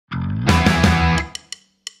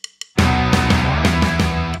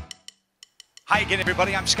Hi again,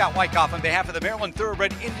 everybody. I'm Scott Wyckoff on behalf of the Maryland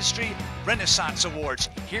Thoroughbred Industry Renaissance Awards,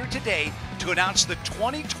 here today to announce the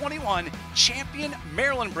 2021 champion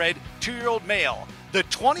Maryland-bred 2-year-old male. The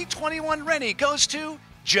 2021 Rennie goes to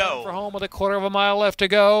Joe. For home with a quarter of a mile left to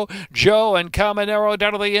go. Joe and Caminero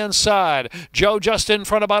down to the inside. Joe just in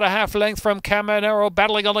front, about a half length from Caminero,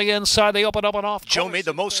 battling on the inside. They open up and off. Joe made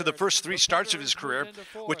the most of the first 3 starts of his career,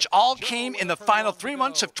 which all came in the final 3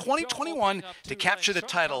 months of 2021 to capture the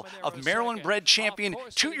title of Maryland-bred champion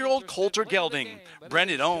 2-year-old Coulter Gelding.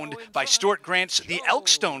 Bred and owned by Stuart Grant's The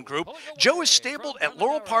Elkstone Group, Joe is stabled at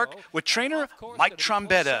Laurel Park with trainer Mike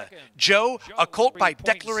Trombetta. Joe, a colt by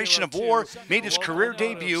declaration of war, made his career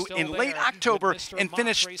debut in late October and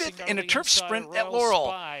finished 5th in a turf sprint at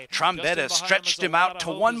Laurel. Trombetta stretched him out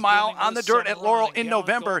to 1 mile on the dirt at Laurel in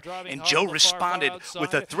November, and Joe responded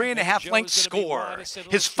with a 3.5 length score.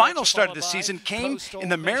 His final start of the season came in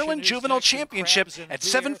the Maryland Juvenile Championship at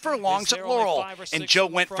 7 furlongs at Laurel, and Joe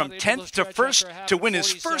went from 10th to 1st to win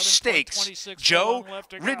his first stakes. Joe,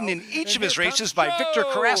 ridden in each of his races by Victor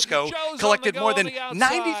Carrasco, collected more than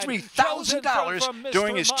 $93,000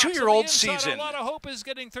 during his 2-year-old season.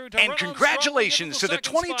 And congratulations to the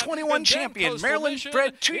 2021 champion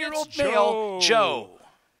Maryland-bred 2-year-old male, Joe.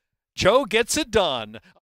 Joe gets it done.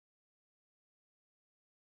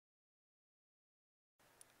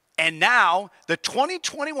 And now, the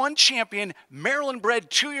 2021 champion Maryland-bred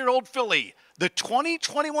 2-year-old filly. The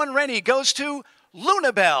 2021 Rennie goes to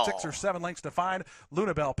Lunabelle. 6 or 7 lengths to find.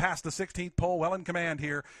 Lunabelle past the 16th pole, well in command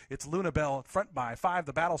here. It's Lunabelle front by 5.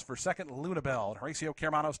 The battles for second. Lunabelle. Horacio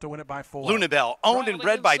Carmanos to win it by 4. Lunabelle, owned and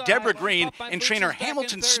bred by Deborah Green and trainer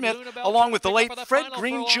Hamilton Smith, along with the late Fred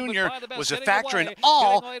Green Jr., was a factor in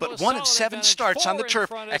all but 1 of 7 starts on the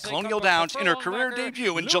turf at Colonial Downs in her career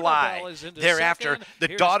debut in July. Thereafter, the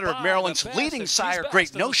daughter of Maryland's leading sire,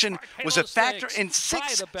 Great Notion, was a factor in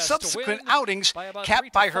 6 subsequent outings,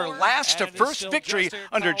 capped by her last to first victory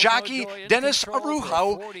under jockey Dennis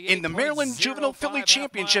Arujo in the Maryland Juvenile Filly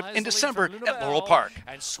Championship in December at Laurel Park.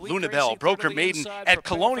 Lunabelle broke her maiden at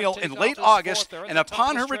Colonial in late August, and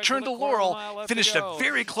upon her return to Laurel, finished a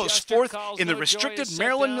very close 4th in the restricted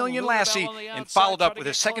Maryland Million Lassie and followed up with a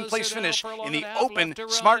 2nd-place finish in the Open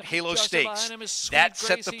Smart Halo Stakes. That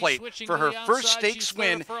set the plate for her first stakes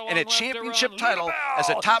win and a championship title as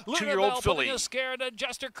a top 2-year-old filly.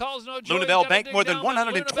 Lunabelle banked more than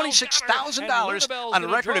 $126,000 on a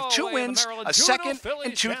record of 2 wins, a 2nd,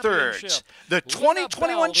 and 2 thirds. The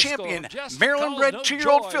 2021 champion, Maryland-bred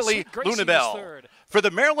 2-year-old filly, Lunabelle. For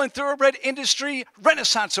the Maryland Thoroughbred Industry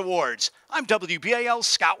Renaissance Awards, I'm WBAL's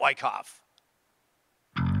Scott Wyckoff.